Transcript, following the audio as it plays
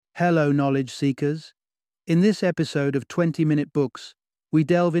Hello, knowledge seekers. In this episode of 20-Minute Books, we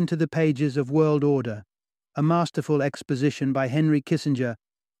delve into the pages of World Order, a masterful exposition by Henry Kissinger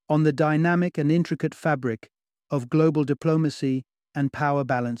on the dynamic and intricate fabric of global diplomacy and power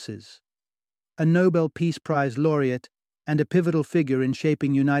balances. A Nobel Peace Prize laureate and a pivotal figure in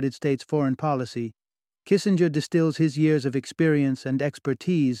shaping United States foreign policy, Kissinger distills his years of experience and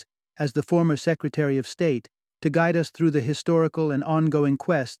expertise as the former Secretary of State to guide us through the historical and ongoing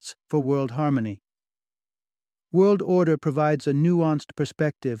quests for world harmony. World Order provides a nuanced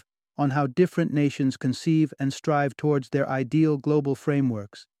perspective on how different nations conceive and strive towards their ideal global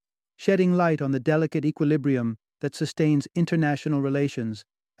frameworks, shedding light on the delicate equilibrium that sustains international relations,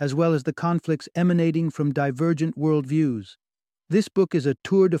 as well as the conflicts emanating from divergent worldviews. This book is a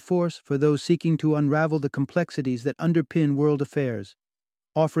tour de force for those seeking to unravel the complexities that underpin world affairs,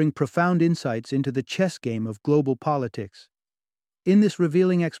 offering profound insights into the chess game of global politics. In this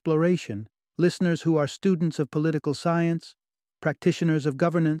revealing exploration, listeners who are students of political science, practitioners of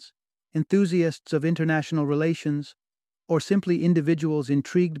governance, enthusiasts of international relations, or simply individuals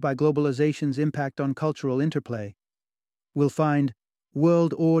intrigued by globalization's impact on cultural interplay, will find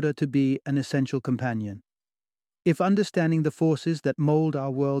World Order to be an essential companion. If understanding the forces that mold our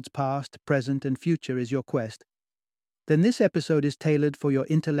world's past, present, and future is your quest, then this episode is tailored for your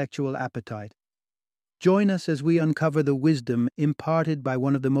intellectual appetite. Join us as we uncover the wisdom imparted by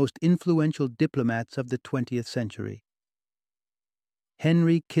one of the most influential diplomats of the 20th century,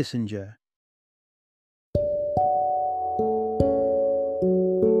 Henry Kissinger.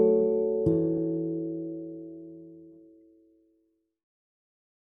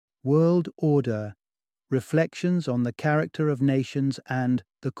 World Order: Reflections on the Character of Nations and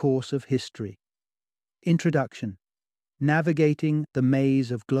the Course of History. Introduction. Navigating the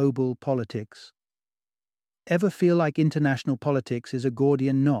Maze of Global Politics. Ever feel like international politics is a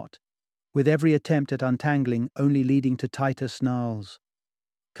Gordian knot, with every attempt at untangling only leading to tighter snarls?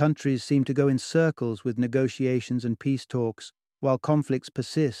 Countries seem to go in circles with negotiations and peace talks, while conflicts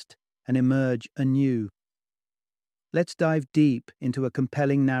persist and emerge anew. Let's dive deep into a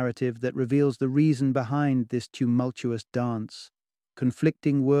compelling narrative that reveals the reason behind this tumultuous dance.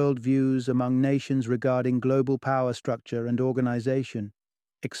 Conflicting worldviews among nations regarding global power structure and organization,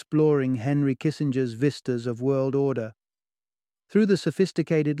 exploring Henry Kissinger's vistas of world order. Through the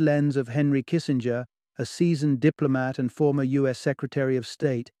sophisticated lens of Henry Kissinger, a seasoned diplomat and former U.S. Secretary of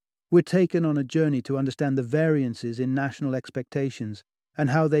State, we're taken on a journey to understand the variances in national expectations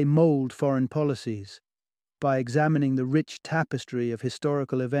and how they mold foreign policies. By examining the rich tapestry of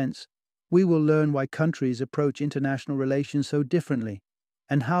historical events, we will learn why countries approach international relations so differently,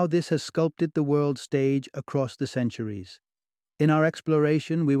 and how this has sculpted the world stage across the centuries. In our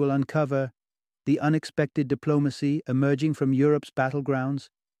exploration, we will uncover the unexpected diplomacy emerging from Europe's battlegrounds,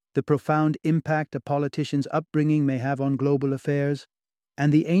 the profound impact a politician's upbringing may have on global affairs,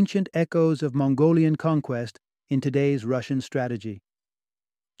 and the ancient echoes of Mongolian conquest in today's Russian strategy.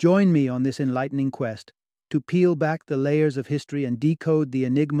 Join me on this enlightening quest to peel back the layers of history and decode the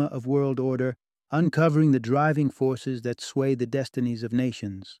enigma of world order, uncovering the driving forces that sway the destinies of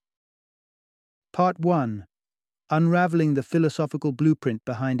nations. Part 1. Unraveling the philosophical blueprint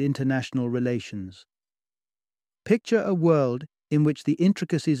behind international relations. Picture a world in which the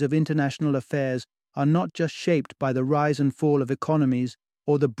intricacies of international affairs are not just shaped by the rise and fall of economies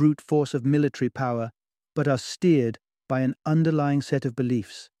or the brute force of military power, but are steered by an underlying set of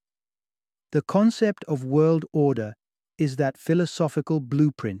beliefs. The concept of world order is that philosophical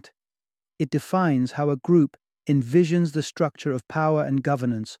blueprint. It defines how a group envisions the structure of power and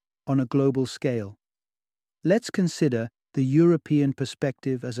governance on a global scale. Let's consider the European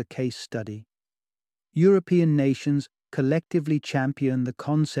perspective as a case study. European nations collectively champion the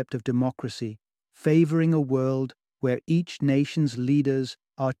concept of democracy, favoring a world where each nation's leaders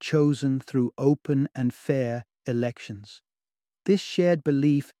are chosen through open and fair elections. This shared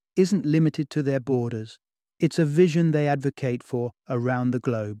belief isn't limited to their borders. It's a vision they advocate for around the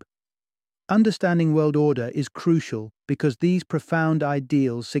globe. Understanding world order is crucial because these profound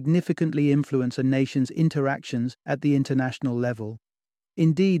ideals significantly influence a nation's interactions at the international level.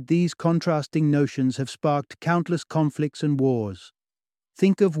 Indeed, these contrasting notions have sparked countless conflicts and wars.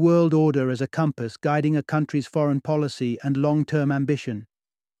 Think of world order as a compass guiding a country's foreign policy and long-term ambition.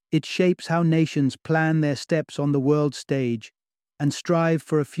 It shapes how nations plan their steps on the world stage and strive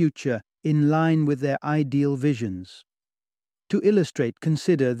for a future in line with their ideal visions. To illustrate,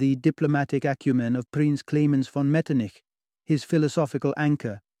 consider the diplomatic acumen of Prince Clemens von Metternich, his philosophical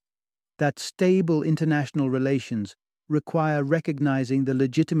anchor, that stable international relations require recognizing the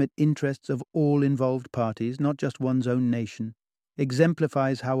legitimate interests of all involved parties, not just one's own nation.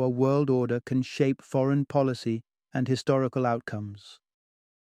 exemplifies how a world order can shape foreign policy and historical outcomes.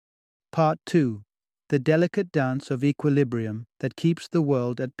 Part 2. The delicate dance of equilibrium that keeps the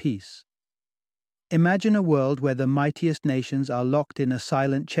world at peace. Imagine a world where the mightiest nations are locked in a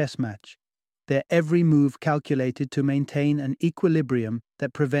silent chess match, their every move calculated to maintain an equilibrium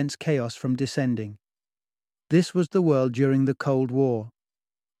that prevents chaos from descending. This was the world during the Cold War,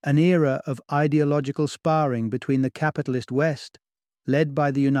 an era of ideological sparring between the capitalist West, led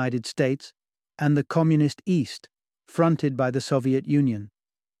by the United States, and the communist East, fronted by the Soviet Union.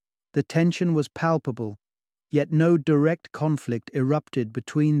 The tension was palpable, yet no direct conflict erupted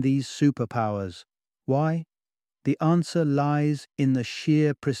between these superpowers. Why? The answer lies in the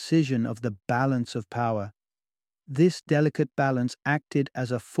sheer precision of the balance of power. This delicate balance acted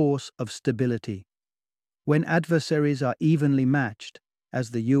as a force of stability. When adversaries are evenly matched,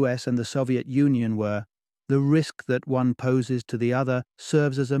 as the US and the Soviet Union were, the risk that one poses to the other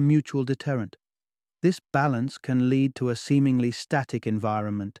serves as a mutual deterrent. This balance can lead to a seemingly static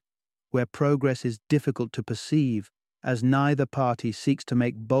environment, where progress is difficult to perceive, as neither party seeks to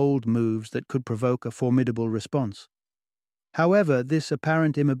make bold moves that could provoke a formidable response. However, this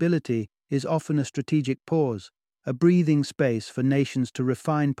apparent immobility is often a strategic pause, a breathing space for nations to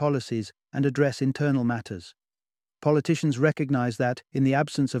refine policies and address internal matters. Politicians recognize that, in the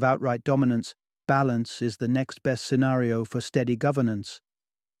absence of outright dominance, balance is the next best scenario for steady governance.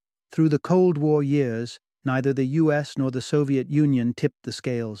 Through the Cold War years, neither the US nor the Soviet Union tipped the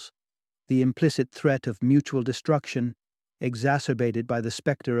scales. The implicit threat of mutual destruction, exacerbated by the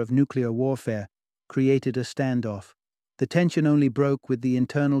specter of nuclear warfare, created a standoff. The tension only broke with the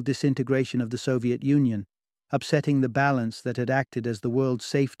internal disintegration of the Soviet Union, upsetting the balance that had acted as the world's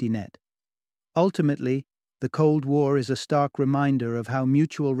safety net. Ultimately, the Cold War is a stark reminder of how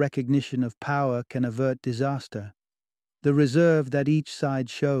mutual recognition of power can avert disaster. The reserve that each side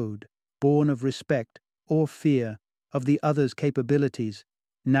showed, born of respect or fear of the other's capabilities,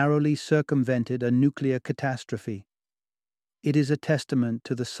 narrowly circumvented a nuclear catastrophe. It is a testament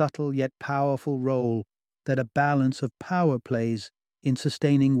to the subtle yet powerful role that a balance of power plays in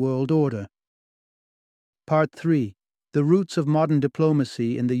sustaining world order. Part 3. The roots of modern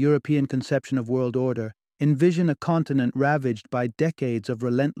diplomacy in the European conception of world order envision a continent ravaged by decades of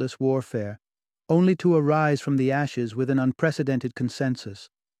relentless warfare, only to arise from the ashes with an unprecedented consensus,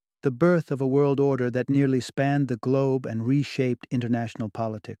 the birth of a world order that nearly spanned the globe and reshaped international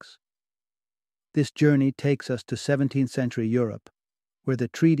politics. This journey takes us to 17th century Europe, where the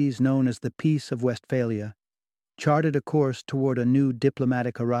treaties known as the Peace of Westphalia charted a course toward a new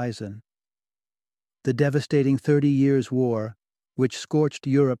diplomatic horizon. The devastating 30 Years' War, which scorched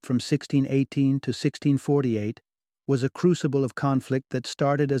Europe from 1618 to 1648, was a crucible of conflict that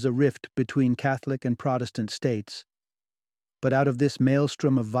started as a rift between Catholic and Protestant states. But out of this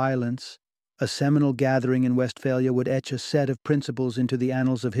maelstrom of violence, a seminal gathering in Westphalia would etch a set of principles into the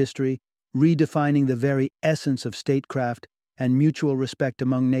annals of history, redefining the very essence of statecraft and mutual respect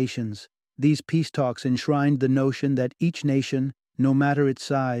among nations. These peace talks enshrined the notion that each nation, no matter its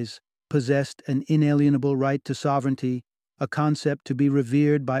size, possessed an inalienable right to sovereignty, a concept to be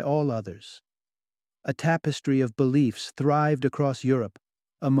revered by all others. A tapestry of beliefs thrived across Europe,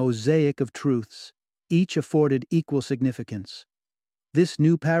 a mosaic of truths, each afforded equal significance. This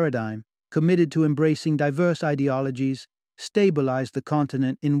new paradigm, committed to embracing diverse ideologies, stabilized the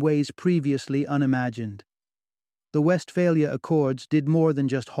continent in ways previously unimagined. The Westphalia Accords did more than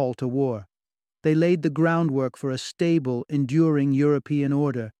just halt a war. They laid the groundwork for a stable, enduring European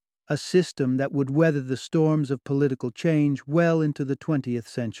order, a system that would weather the storms of political change well into the 20th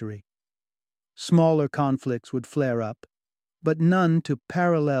century. Smaller conflicts would flare up, but none to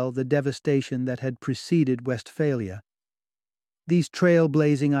parallel the devastation that had preceded Westphalia. These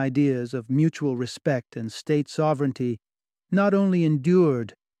trailblazing ideas of mutual respect and state sovereignty not only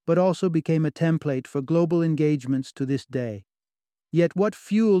endured, but also became a template for global engagements to this day. Yet what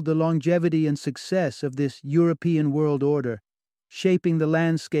fueled the longevity and success of this European world order, shaping the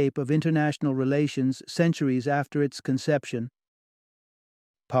landscape of international relations centuries after its conception?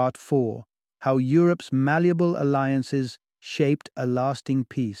 Part 4. How Europe's malleable alliances shaped a lasting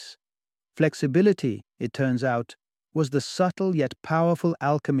peace. Flexibility, it turns out, was the subtle yet powerful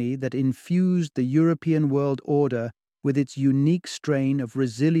alchemy that infused the European world order with its unique strain of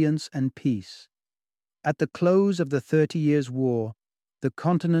resilience and peace. At the close of the 30 Years' War, the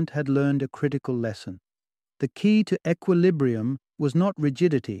continent had learned a critical lesson. The key to equilibrium was not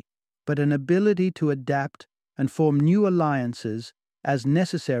rigidity, but an ability to adapt and form new alliances as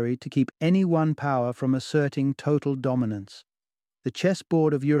necessary to keep any one power from asserting total dominance. The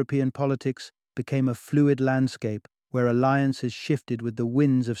chessboard of European politics became a fluid landscape, where alliances shifted with the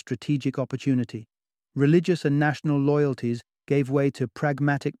winds of strategic opportunity. Religious and national loyalties gave way to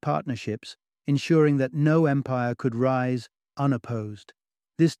pragmatic partnerships, ensuring that no empire could rise unopposed.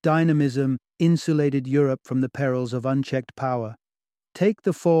 This dynamism insulated Europe from the perils of unchecked power. Take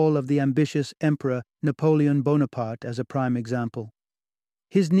the fall of the ambitious Emperor Napoleon Bonaparte as a prime example.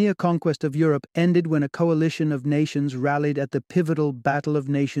 His near conquest of Europe ended when a coalition of nations rallied at the pivotal Battle of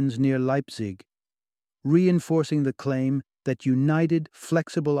Nations near Leipzig, reinforcing the claim that united,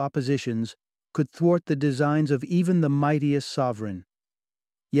 flexible oppositions could thwart the designs of even the mightiest sovereign.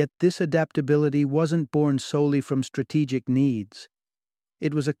 Yet this adaptability wasn't born solely from strategic needs.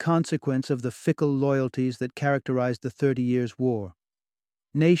 It was a consequence of the fickle loyalties that characterized the 30 Years' War.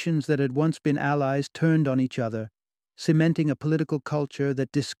 Nations that had once been allies turned on each other, cementing a political culture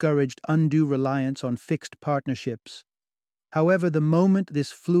that discouraged undue reliance on fixed partnerships. However, the moment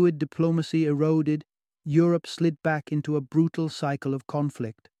this fluid diplomacy eroded, Europe slid back into a brutal cycle of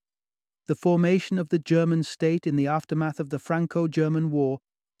conflict. The formation of the German state in the aftermath of the Franco-German War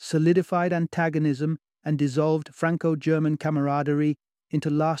solidified antagonism and dissolved Franco-German camaraderie into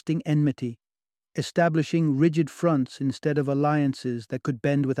lasting enmity, establishing rigid fronts instead of alliances that could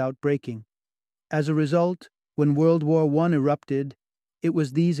bend without breaking. As a result, when World War I erupted, it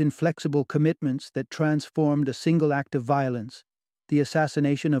was these inflexible commitments that transformed a single act of violence, the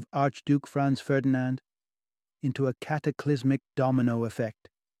assassination of Archduke Franz Ferdinand, into a cataclysmic domino effect,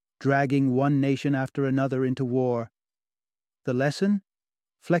 dragging one nation after another into war. The lesson?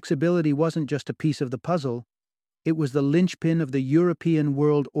 Flexibility wasn't just a piece of the puzzle, it was the linchpin of the European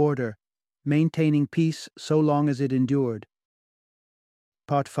world order, maintaining peace so long as it endured.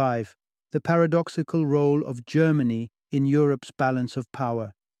 Part 5. The paradoxical role of Germany in Europe's balance of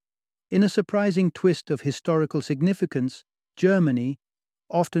power. In a surprising twist of historical significance, Germany,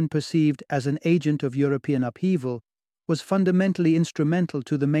 often perceived as an agent of European upheaval, was fundamentally instrumental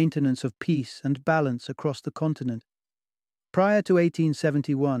to the maintenance of peace and balance across the continent. Prior to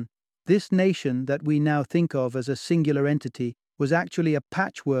 1871, this nation that we now think of as a singular entity was actually a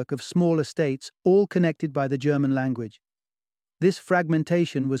patchwork of smaller states, all connected by the German language. This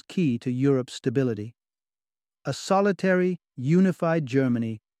fragmentation was key to Europe's stability. A solitary, unified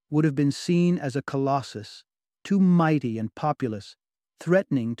Germany would have been seen as a colossus, too mighty and populous,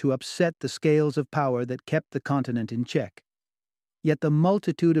 threatening to upset the scales of power that kept the continent in check. Yet the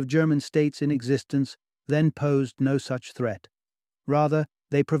multitude of German states in existence then posed no such threat. Rather,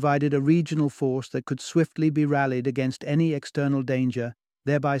 they provided a regional force that could swiftly be rallied against any external danger,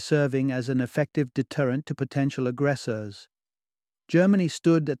 thereby serving as an effective deterrent to potential aggressors. Germany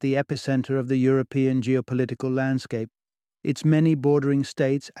stood at the epicenter of the European geopolitical landscape, its many bordering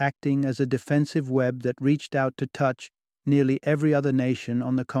states acting as a defensive web that reached out to touch nearly every other nation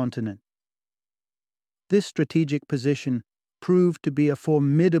on the continent. This strategic position proved to be a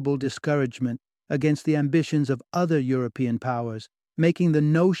formidable discouragement against the ambitions of other European powers, making the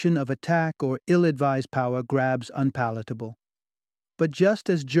notion of attack or ill-advised power grabs unpalatable. But just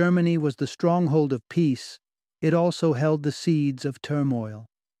as Germany was the stronghold of peace, it also held the seeds of turmoil.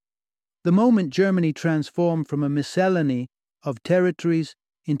 The moment Germany transformed from a miscellany of territories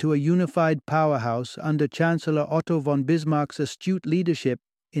into a unified powerhouse under Chancellor Otto von Bismarck's astute leadership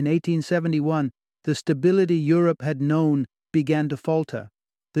in 1871, the stability Europe had known began to falter.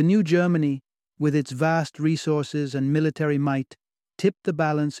 The new Germany, with its vast resources and military might, tipped the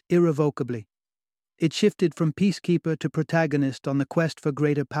balance irrevocably. It shifted from peacekeeper to protagonist on the quest for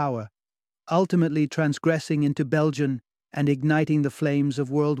greater power, ultimately transgressing into Belgium and igniting the flames of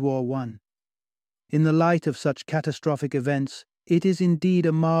World War I. In the light of such catastrophic events, it is indeed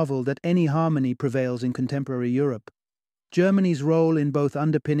a marvel that any harmony prevails in contemporary Europe. Germany's role in both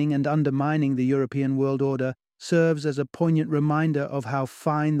underpinning and undermining the European world order serves as a poignant reminder of how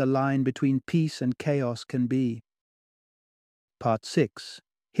fine the line between peace and chaos can be. Part 6.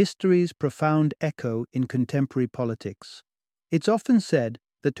 History's profound echo in contemporary politics. It's often said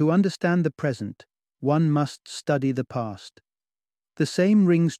that to understand the present, one must study the past. The same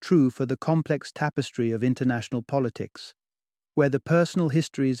rings true for the complex tapestry of international politics, where the personal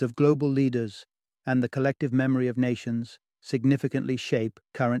histories of global leaders and the collective memory of nations significantly shape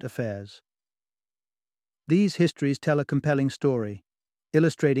current affairs. These histories tell a compelling story,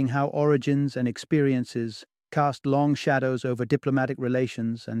 illustrating how origins and experiences cast long shadows over diplomatic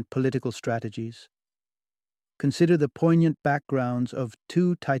relations and political strategies. Consider the poignant backgrounds of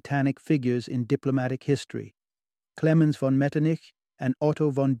two titanic figures in diplomatic history, Clemens von Metternich and Otto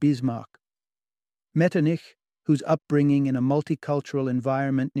von Bismarck. Metternich, whose upbringing in a multicultural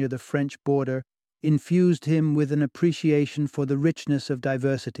environment near the French border infused him with an appreciation for the richness of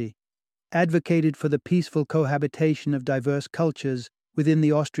diversity, advocated for the peaceful cohabitation of diverse cultures within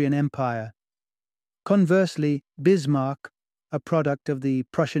the Austrian Empire. Conversely, Bismarck, a product of the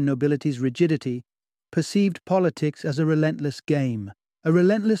Prussian nobility's rigidity, perceived politics as a relentless game, a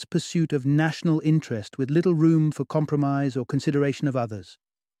relentless pursuit of national interest with little room for compromise or consideration of others.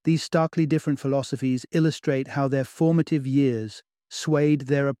 These starkly different philosophies illustrate how their formative years swayed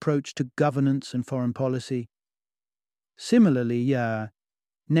their approach to governance and foreign policy. Similarly,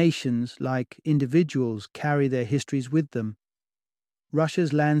 nations, like individuals, carry their histories with them.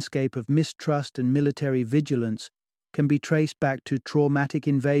 Russia's landscape of mistrust and military vigilance can be traced back to traumatic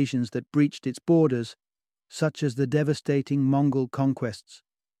invasions that breached its borders, such as the devastating Mongol conquests.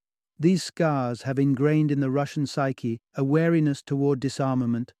 These scars have ingrained in the Russian psyche a wariness toward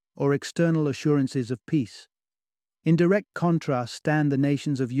disarmament or external assurances of peace. In direct contrast stand the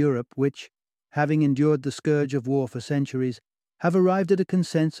nations of Europe which, having endured the scourge of war for centuries, have arrived at a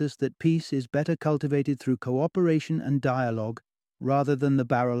consensus that peace is better cultivated through cooperation and dialogue rather than the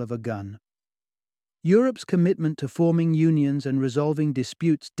barrel of a gun. Europe's commitment to forming unions and resolving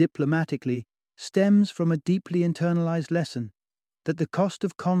disputes diplomatically stems from a deeply internalized lesson that the cost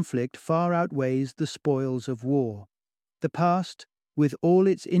of conflict far outweighs the spoils of war. The past, with all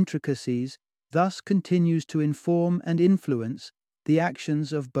its intricacies, thus continues to inform and influence the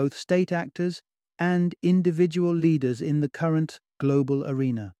actions of both state actors and individual leaders in the current global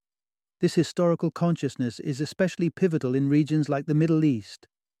arena. This historical consciousness is especially pivotal in regions like the Middle East,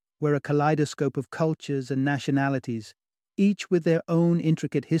 where a kaleidoscope of cultures and nationalities, each with their own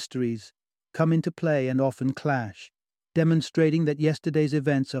intricate histories, come into play and often clash, demonstrating that yesterday's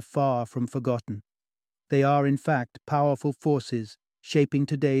events are far from forgotten. They are, in fact, powerful forces shaping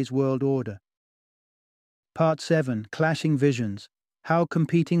today's world order. Part 7. Clashing Visions: How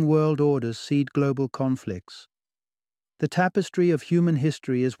Competing World Orders Seed Global Conflicts. The tapestry of human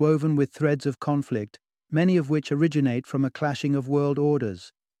history is woven with threads of conflict, many of which originate from a clashing of world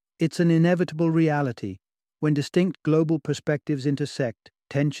orders. It's an inevitable reality. When distinct global perspectives intersect,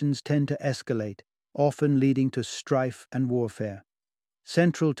 tensions tend to escalate, often leading to strife and warfare.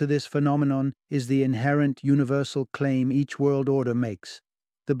 Central to this phenomenon is the inherent universal claim each world order makes,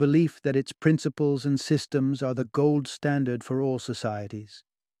 the belief that its principles and systems are the gold standard for all societies.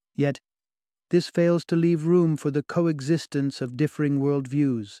 Yet, this fails to leave room for the coexistence of differing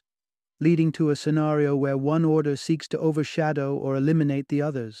worldviews, leading to a scenario where one order seeks to overshadow or eliminate the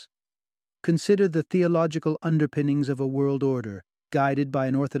others. Consider the theological underpinnings of a world order, guided by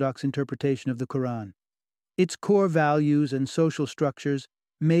an orthodox interpretation of the Quran. Its core values and social structures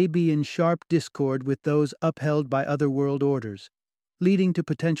may be in sharp discord with those upheld by other world orders, leading to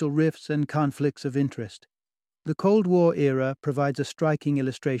potential rifts and conflicts of interest. The Cold War era provides a striking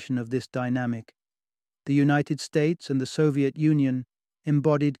illustration of this dynamic. The United States and the Soviet Union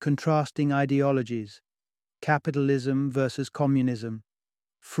embodied contrasting ideologies: capitalism versus communism,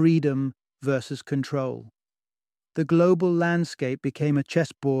 freedom versus control. The global landscape became a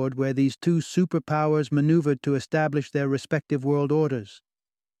chessboard where these two superpowers maneuvered to establish their respective world orders.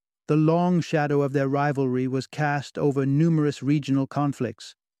 The long shadow of their rivalry was cast over numerous regional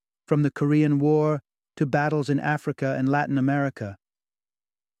conflicts, from the Korean War to battles in Africa and Latin America.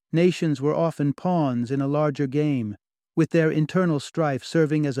 Nations were often pawns in a larger game, with their internal strife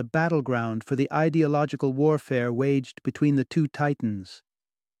serving as a battleground for the ideological warfare waged between the two titans.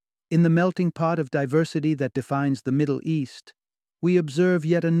 In the melting pot of diversity that defines the Middle East, we observe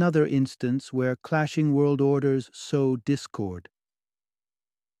yet another instance where clashing world orders sow discord.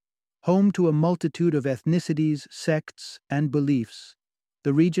 Home to a multitude of ethnicities, sects, and beliefs,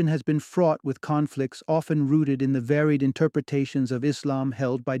 the region has been fraught with conflicts often rooted in the varied interpretations of Islam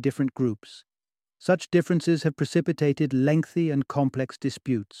held by different groups. Such differences have precipitated lengthy and complex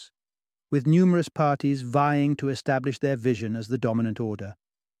disputes, with numerous parties vying to establish their vision as the dominant order.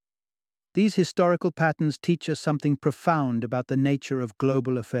 These historical patterns teach us something profound about the nature of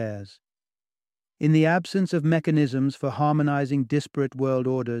global affairs. In the absence of mechanisms for harmonizing disparate world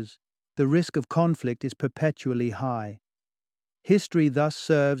orders, the risk of conflict is perpetually high. History thus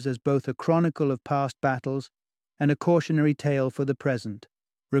serves as both a chronicle of past battles and a cautionary tale for the present,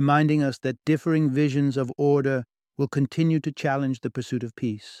 reminding us that differing visions of order will continue to challenge the pursuit of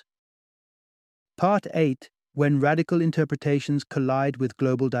peace. Part 8. When radical interpretations collide with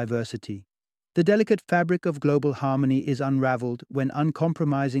global diversity. The delicate fabric of global harmony is unraveled when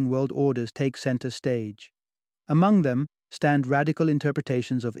uncompromising world orders take center stage. Among them stand radical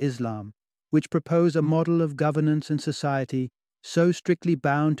interpretations of Islam, which propose a model of governance and society so strictly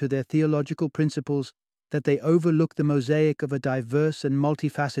bound to their theological principles that they overlook the mosaic of a diverse and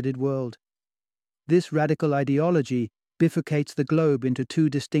multifaceted world. This radical ideology, bifurcates the globe into two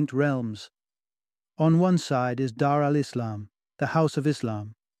distinct realms. On one side is Dar al-Islam, the House of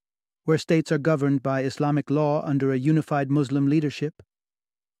Islam, where states are governed by Islamic law under a unified Muslim leadership.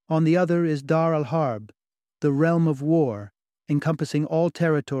 On the other is Dar al-Harb, the realm of war, encompassing all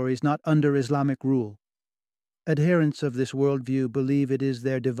territories not under Islamic rule. Adherents of this worldview believe it is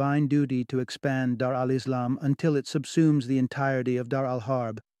their divine duty to expand Dar al-Islam until it subsumes the entirety of Dar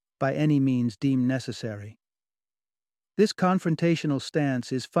al-Harb by any means deemed necessary. This confrontational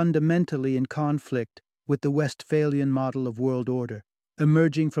stance is fundamentally in conflict with the Westphalian model of world order,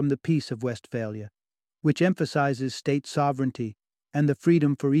 emerging from the Peace of Westphalia, which emphasizes state sovereignty and the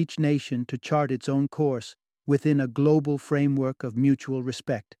freedom for each nation to chart its own course within a global framework of mutual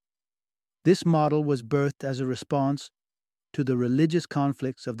respect. This model was birthed as a response to the religious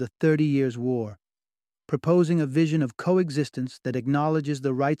conflicts of the 30 Years' War, proposing a vision of coexistence that acknowledges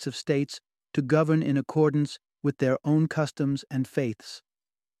the rights of states to govern in accordance with their own customs and faiths.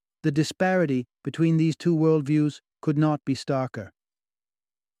 The disparity between these two worldviews could not be starker.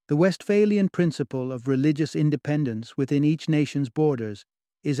 The Westphalian principle of religious independence within each nation's borders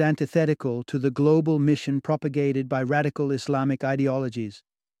is antithetical to the global mission propagated by radical Islamic ideologies,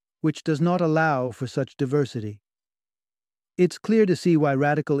 which does not allow for such diversity. It's clear to see why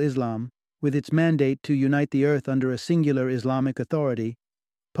radical Islam, with its mandate to unite the earth under a singular Islamic authority,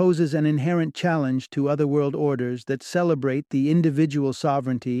 poses an inherent challenge to other world orders that celebrate the individual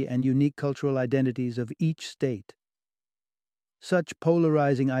sovereignty and unique cultural identities of each state. Such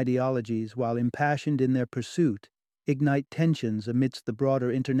polarizing ideologies, while impassioned in their pursuit, ignite tensions amidst the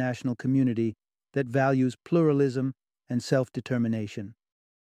broader international community that values pluralism and self-determination.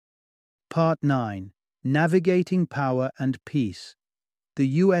 Part 9. Navigating Power and Peace. The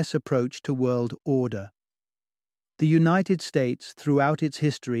U.S. Approach to World Order. The United States, throughout its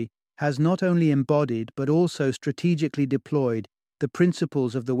history, has not only embodied but also strategically deployed the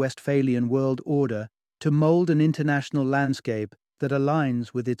principles of the Westphalian world order to mold an international landscape that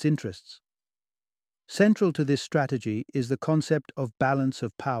aligns with its interests. Central to this strategy is the concept of balance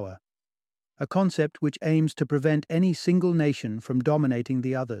of power, a concept which aims to prevent any single nation from dominating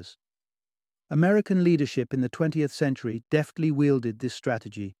the others. American leadership in the 20th century deftly wielded this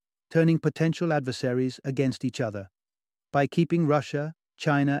strategy, turning potential adversaries against each other. By keeping Russia,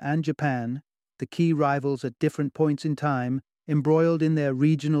 China, and Japan, the key rivals at different points in time, embroiled in their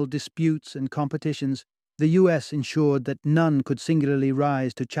regional disputes and competitions, the U.S. ensured that none could singularly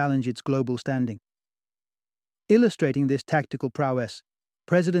rise to challenge its global standing. Illustrating this tactical prowess,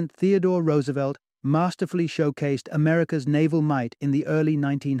 President Theodore Roosevelt masterfully showcased America's naval might in the early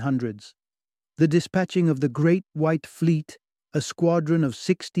 1900s. The dispatching of the Great White Fleet, a squadron of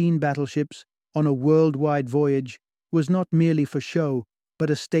 16 battleships, on a worldwide voyage, was not merely for show, but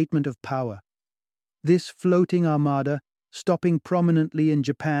a statement of power. This floating armada, stopping prominently in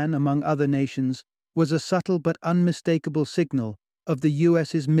Japan among other nations, was a subtle but unmistakable signal of the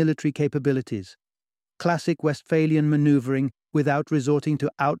U.S.'s military capabilities. Classic Westphalian maneuvering without resorting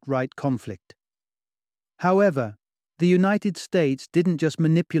to outright conflict. However, the United States didn't just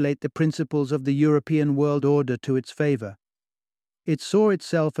manipulate the principles of the European world order to its favor. It saw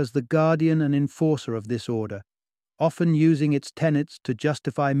itself as the guardian and enforcer of this order, often using its tenets to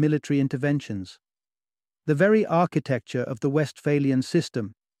justify military interventions. The very architecture of the Westphalian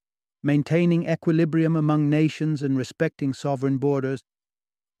system, maintaining equilibrium among nations and respecting sovereign borders,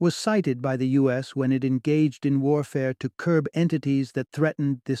 was cited by the U.S. when it engaged in warfare to curb entities that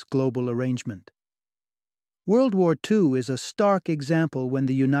threatened this global arrangement. World War II is a stark example when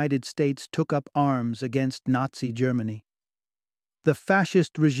the United States took up arms against Nazi Germany. The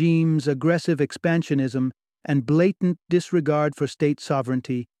fascist regime's aggressive expansionism and blatant disregard for state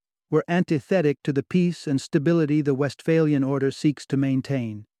sovereignty were antithetic to the peace and stability the Westphalian order seeks to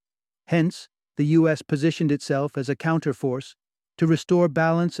maintain. Hence, the U.S. positioned itself as a counterforce to restore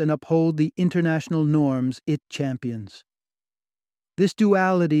balance and uphold the international norms it champions. This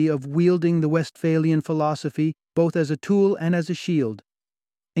duality of wielding the Westphalian philosophy both as a tool and as a shield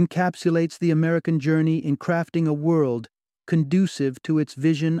encapsulates the American journey in crafting a world conducive to its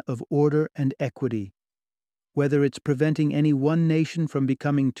vision of order and equity. Whether it's preventing any one nation from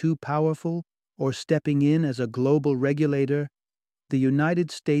becoming too powerful or stepping in as a global regulator, the United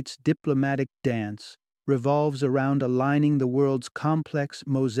States diplomatic dance revolves around aligning the world's complex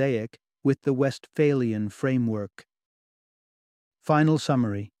mosaic with the Westphalian framework. Final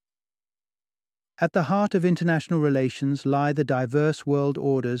summary. At the heart of international relations lie the diverse world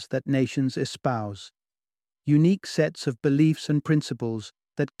orders that nations espouse, unique sets of beliefs and principles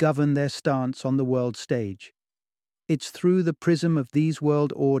that govern their stance on the world stage. It's through the prism of these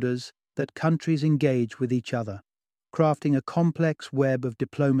world orders that countries engage with each other, crafting a complex web of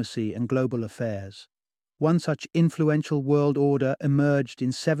diplomacy and global affairs. One such influential world order emerged in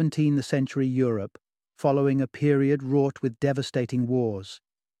 17th century Europe, following a period wrought with devastating wars.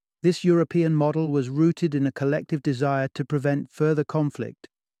 This European model was rooted in a collective desire to prevent further conflict,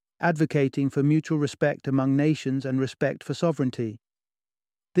 advocating for mutual respect among nations and respect for sovereignty.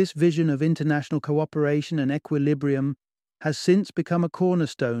 This vision of international cooperation and equilibrium has since become a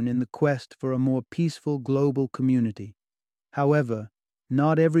cornerstone in the quest for a more peaceful global community. However,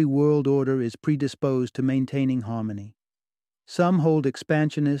 not every world order is predisposed to maintaining harmony. Some hold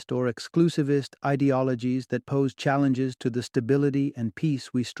expansionist or exclusivist ideologies that pose challenges to the stability and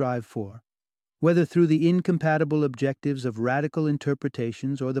peace we strive for. Whether through the incompatible objectives of radical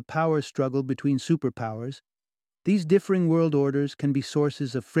interpretations or the power struggle between superpowers, these differing world orders can be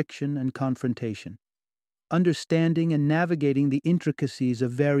sources of friction and confrontation. Understanding and navigating the intricacies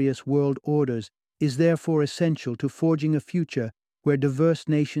of various world orders is therefore essential to forging a future where diverse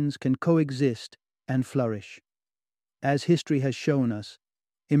nations can coexist and flourish. As history has shown us,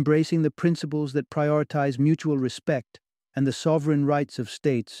 embracing the principles that prioritize mutual respect and the sovereign rights of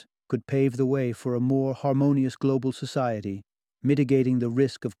states could pave the way for a more harmonious global society, mitigating the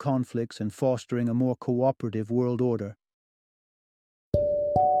risk of conflicts and fostering a more cooperative world order.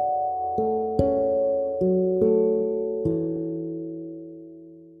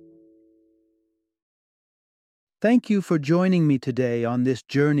 Thank you for joining me today on this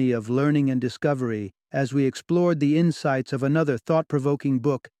journey of learning and discovery as we explored the insights of another thought-provoking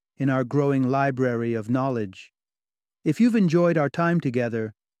book in our growing library of knowledge. If you've enjoyed our time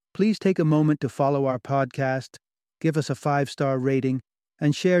together, please take a moment to follow our podcast, give us a 5-star rating,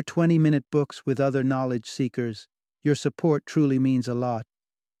 and share 20-minute books with other knowledge seekers. Your support truly means a lot.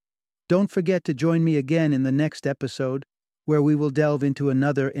 Don't forget to join me again in the next episode, where we will delve into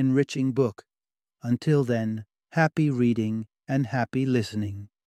another enriching book. Until then, happy reading and happy listening.